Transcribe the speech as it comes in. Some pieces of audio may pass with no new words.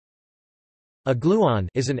A gluon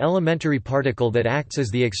is an elementary particle that acts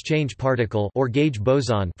as the exchange particle or gauge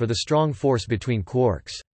boson for the strong force between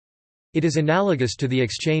quarks. It is analogous to the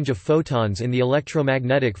exchange of photons in the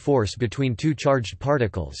electromagnetic force between two charged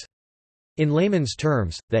particles. In layman's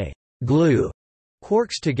terms, they glue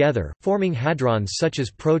quarks together, forming hadrons such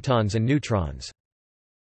as protons and neutrons.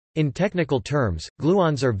 In technical terms,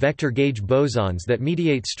 gluons are vector gauge bosons that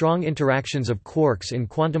mediate strong interactions of quarks in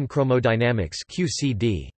quantum chromodynamics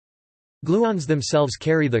 (QCD). Gluons themselves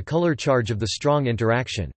carry the color charge of the strong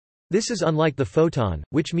interaction. This is unlike the photon,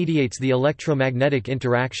 which mediates the electromagnetic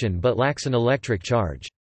interaction but lacks an electric charge.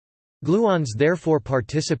 Gluons therefore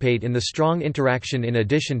participate in the strong interaction in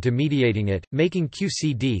addition to mediating it, making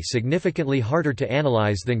QCD significantly harder to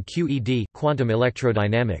analyze than QED, quantum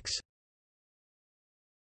electrodynamics.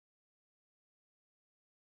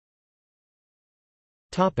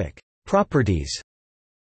 Properties.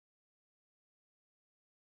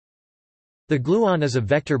 The gluon is a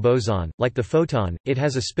vector boson. Like the photon, it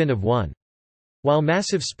has a spin of 1. While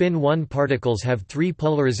massive spin 1 particles have 3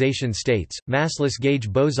 polarization states, massless gauge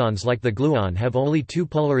bosons like the gluon have only 2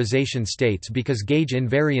 polarization states because gauge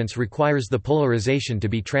invariance requires the polarization to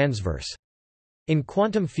be transverse. In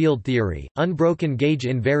quantum field theory, unbroken gauge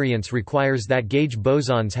invariance requires that gauge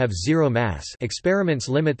bosons have zero mass. Experiments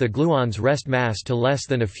limit the gluon's rest mass to less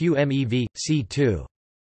than a few MeV, c2.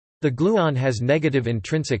 The gluon has negative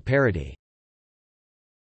intrinsic parity.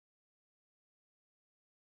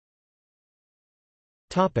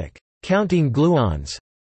 Counting gluons.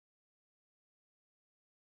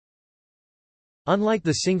 Unlike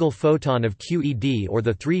the single photon of QED or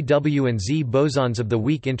the 3 W and Z bosons of the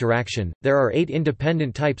weak interaction, there are 8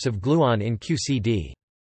 independent types of gluon in QCD.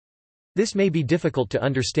 This may be difficult to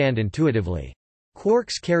understand intuitively.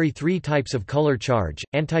 Quarks carry 3 types of color charge,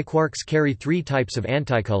 antiquarks carry 3 types of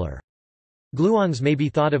anticolor. Gluons may be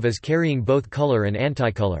thought of as carrying both color and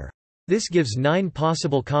anticolor. This gives 9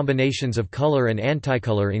 possible combinations of color and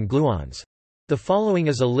anticolor in gluons. The following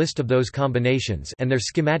is a list of those combinations and their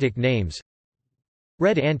schematic names.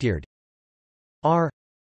 Red antiered R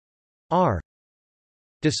R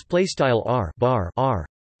display style R bar R.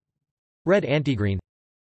 Red antigreen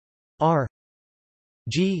R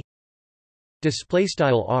G display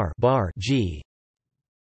style R bar G.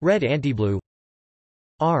 Red antiblue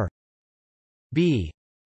R B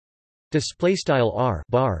display style R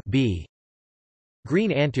bar B.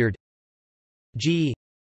 Green antiered G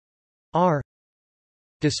R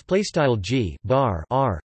display style G bar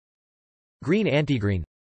R. Green antigreen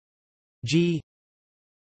G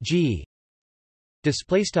G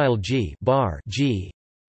display style G bar G.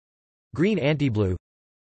 Green antiblue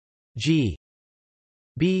G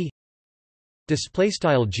B display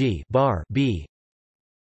style G bar B.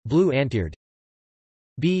 Blue antiered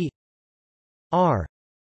B R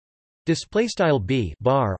display style B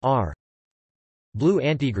bar R. Blue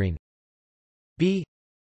antigreen B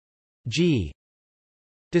G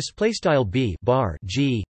display style B bar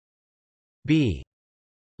G. B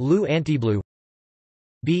blue antiblue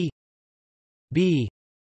B B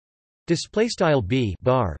display style B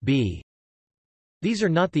bar B. These are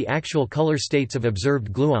not the actual color states of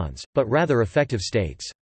observed gluons, but rather effective states.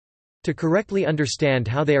 To correctly understand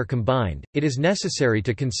how they are combined, it is necessary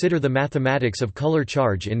to consider the mathematics of color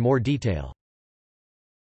charge in more detail.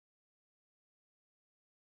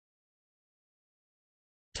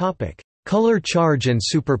 Topic: Color charge and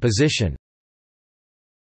superposition.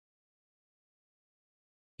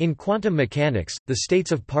 In quantum mechanics, the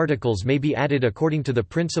states of particles may be added according to the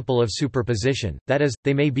principle of superposition, that is,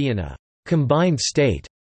 they may be in a combined state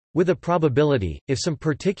with a probability, if some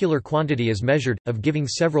particular quantity is measured, of giving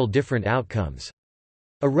several different outcomes.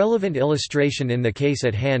 A relevant illustration in the case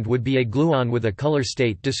at hand would be a gluon with a color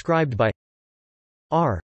state described by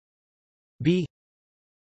R B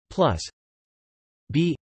plus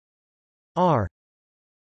B R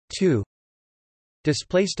 2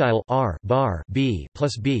 display style R bar B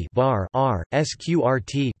plus B bar R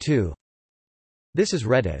sqrt 2. This is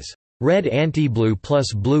read as red antiblue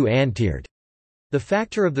plus blue antiered. The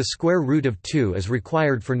factor of the square root of 2 is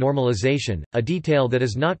required for normalization, a detail that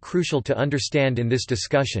is not crucial to understand in this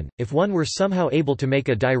discussion. If one were somehow able to make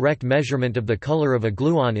a direct measurement of the color of a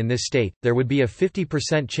gluon in this state, there would be a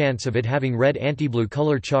 50% chance of it having red antiblue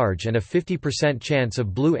color charge and a 50% chance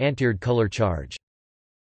of blue antiered color charge.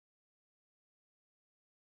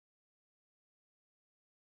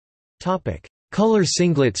 Topic: Color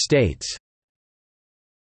singlet states.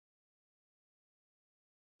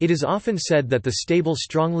 It is often said that the stable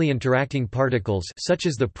strongly interacting particles such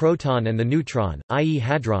as the proton and the neutron, i.e.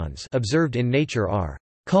 hadrons, observed in nature are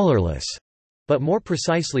colorless, but more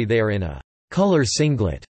precisely they are in a color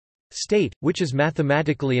singlet. state, which is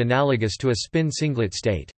mathematically analogous to a spin singlet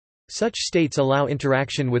state. Such states allow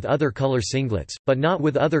interaction with other color singlets, but not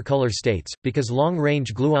with other color states, because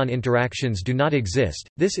long-range gluon interactions do not exist.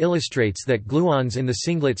 This illustrates that gluons in the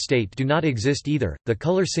singlet state do not exist either. The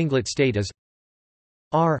color singlet state is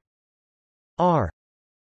R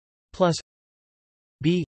plus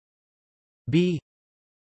B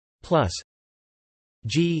plus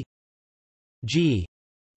G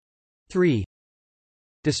 3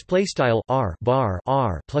 display style R bar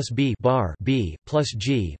R plus B bar B plus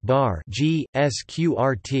G bar G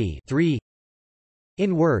sqrt 3.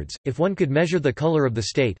 In words, if one could measure the color of the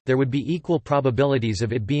state, there would be equal probabilities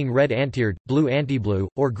of it being red antiered, blue antiblue,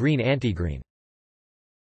 or green antigreen.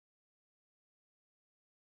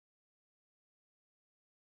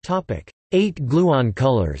 Topic: 8 gluon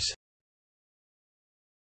colors.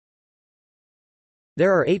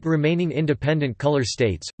 There are 8 remaining independent color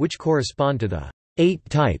states, which correspond to the 8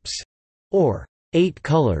 types, or 8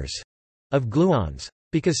 colors, of gluons.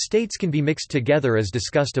 Because states can be mixed together as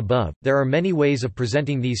discussed above, there are many ways of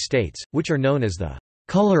presenting these states, which are known as the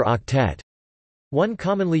color octet. One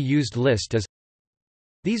commonly used list is.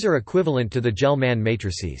 These are equivalent to the Gell-Mann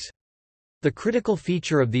matrices. The critical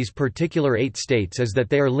feature of these particular 8 states is that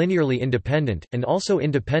they are linearly independent, and also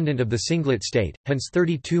independent of the singlet state, hence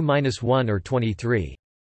 32-1 or 23.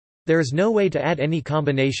 There is no way to add any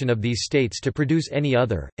combination of these states to produce any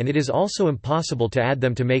other, and it is also impossible to add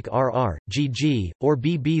them to make RR, GG, or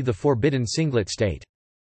BB the forbidden singlet state.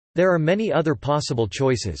 There are many other possible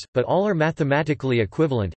choices, but all are mathematically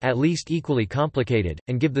equivalent, at least equally complicated,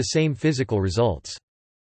 and give the same physical results.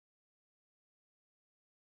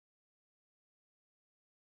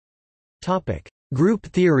 Group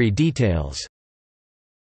theory details.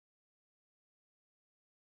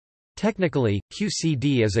 Technically,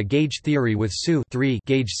 QCD is a gauge theory with SU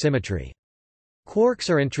gauge symmetry. Quarks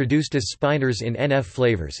are introduced as spinors in NF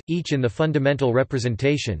flavors, each in the fundamental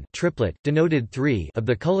representation triplet, denoted 3 of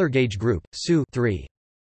the color gauge group, SU 3.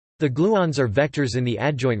 The gluons are vectors in the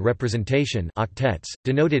adjoint representation octets,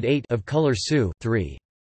 denoted 8 of color SU 3.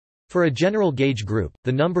 For a general gauge group,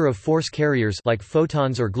 the number of force carriers like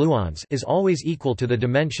photons or gluons is always equal to the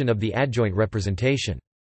dimension of the adjoint representation.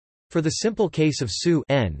 For the simple case of SU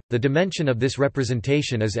n, the dimension of this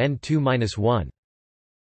representation is n2-1.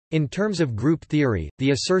 In terms of group theory,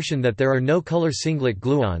 the assertion that there are no color singlet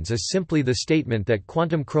gluons is simply the statement that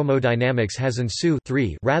quantum chromodynamics has an SU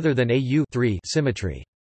rather than AU symmetry.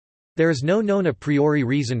 There is no known a priori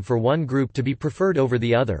reason for one group to be preferred over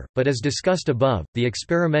the other, but as discussed above, the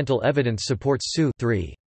experimental evidence supports SU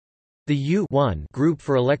The U group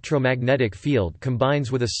for electromagnetic field combines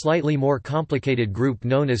with a slightly more complicated group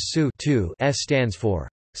known as SU S stands for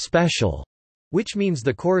special, which means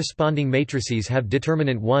the corresponding matrices have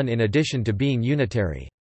determinant 1 in addition to being unitary.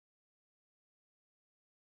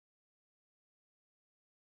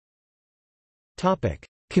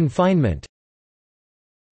 Confinement.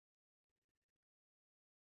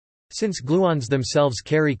 Since gluons themselves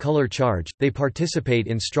carry color charge, they participate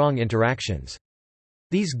in strong interactions.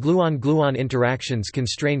 These gluon-gluon interactions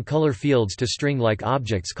constrain color fields to string-like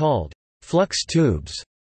objects called flux tubes,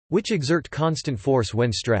 which exert constant force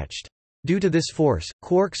when stretched. Due to this force,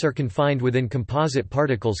 quarks are confined within composite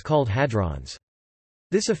particles called hadrons.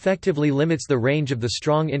 This effectively limits the range of the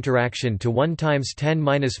strong interaction to 1 ×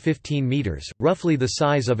 10⁻15 meters, roughly the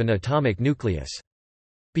size of an atomic nucleus.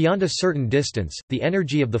 Beyond a certain distance, the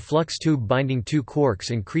energy of the flux tube binding two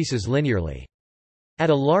quarks increases linearly. At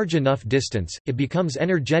a large enough distance, it becomes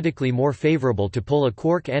energetically more favorable to pull a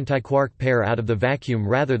quark-antiquark pair out of the vacuum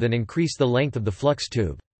rather than increase the length of the flux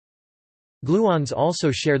tube. Gluons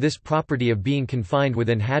also share this property of being confined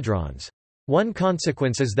within hadrons. One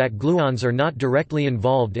consequence is that gluons are not directly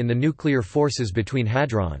involved in the nuclear forces between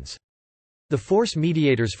hadrons. The force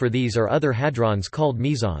mediators for these are other hadrons called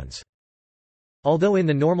mesons. Although in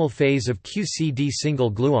the normal phase of QCD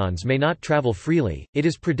single gluons may not travel freely, it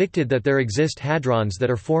is predicted that there exist hadrons that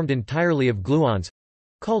are formed entirely of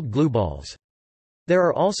gluons—called glueballs. There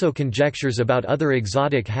are also conjectures about other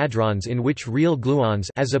exotic hadrons in which real gluons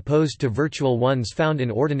as opposed to virtual ones found in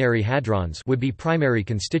ordinary hadrons would be primary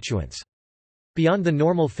constituents. Beyond the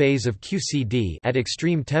normal phase of QCD at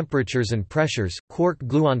extreme temperatures and pressures,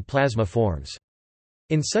 quark-gluon plasma forms.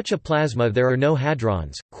 In such a plasma there are no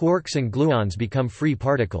hadrons, quarks and gluons become free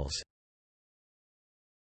particles.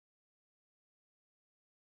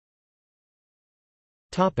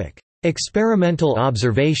 Experimental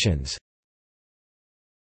observations.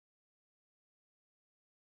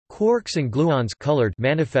 Quarks and gluons colored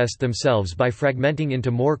manifest themselves by fragmenting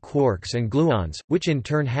into more quarks and gluons, which in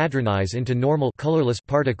turn hadronize into normal colorless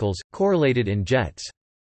particles, correlated in jets.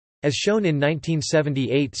 As shown in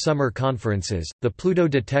 1978 summer conferences, the Pluto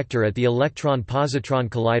detector at the Electron-Positron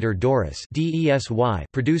Collider DORIS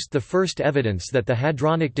produced the first evidence that the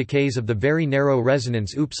hadronic decays of the very narrow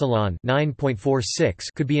resonance upsilon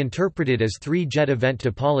 9.46 could be interpreted as three jet event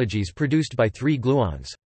topologies produced by three gluons.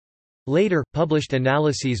 Later, published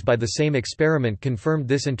analyses by the same experiment confirmed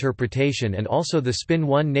this interpretation and also the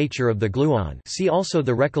spin-1 nature of the gluon. See also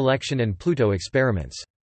the Recollection and Pluto experiments.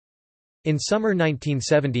 In summer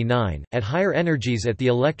 1979, at higher energies at the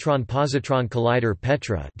Electron-Positron Collider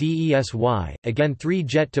Petra again three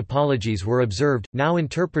jet topologies were observed, now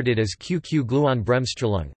interpreted as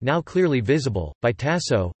QQ-Gluon-Bremsstrahlung, now clearly visible, by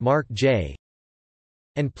Tasso, Mark J.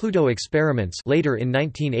 and Pluto experiments later in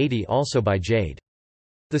 1980 also by Jade.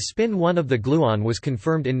 The spin-1 of the gluon was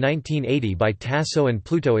confirmed in 1980 by Tasso and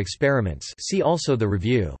Pluto experiments. See also the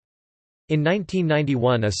review. In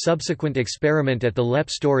 1991, a subsequent experiment at the LEP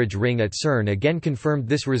storage ring at CERN again confirmed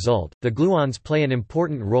this result. The gluons play an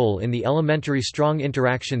important role in the elementary strong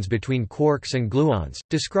interactions between quarks and gluons,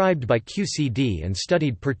 described by QCD and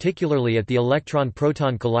studied particularly at the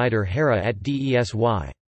Electron-Proton Collider HERA at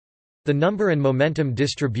DESY. The number and momentum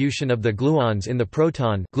distribution of the gluons in the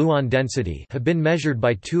proton gluon density have been measured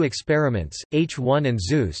by two experiments, H1 and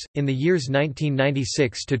Zeus, in the years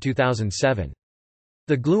 1996 to 2007.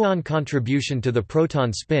 The gluon contribution to the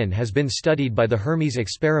proton spin has been studied by the Hermes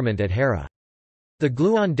experiment at HERA. The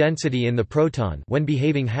gluon density in the proton when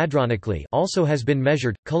behaving hadronically also has been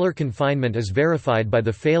measured. Color confinement is verified by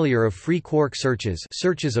the failure of free quark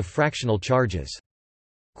searches of fractional charges.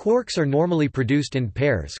 Quarks are normally produced in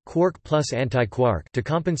pairs, quark plus antiquark, to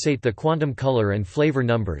compensate the quantum color and flavor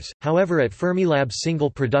numbers. However, at Fermilab's single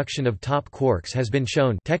production of top quarks has been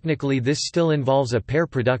shown technically this still involves a pair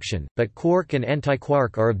production, but quark and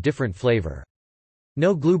antiquark are of different flavor.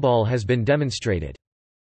 No glueball has been demonstrated.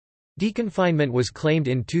 Deconfinement was claimed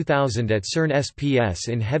in 2000 at CERN SPS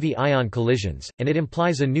in heavy ion collisions, and it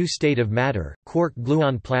implies a new state of matter,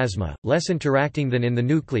 quark-gluon plasma, less interacting than in the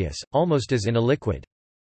nucleus, almost as in a liquid.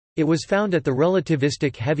 It was found at the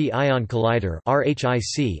Relativistic Heavy Ion Collider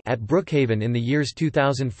at Brookhaven in the years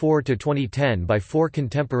 2004 to 2010 by four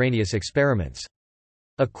contemporaneous experiments.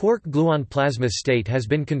 A quark-gluon plasma state has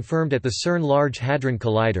been confirmed at the CERN Large Hadron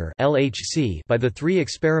Collider by the three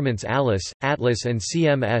experiments ALICE, ATLAS and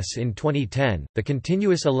CMS in 2010. The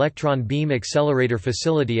Continuous Electron Beam Accelerator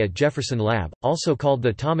Facility at Jefferson Lab, also called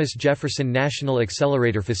the Thomas Jefferson National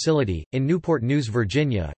Accelerator Facility, in Newport News,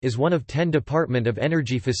 Virginia, is one of 10 Department of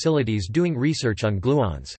Energy facilities doing research on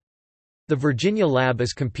gluons. The Virginia lab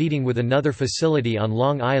is competing with another facility on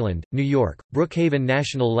Long Island, New York, Brookhaven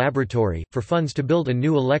National Laboratory, for funds to build a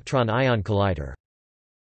new electron-ion collider.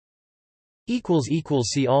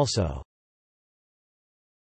 See also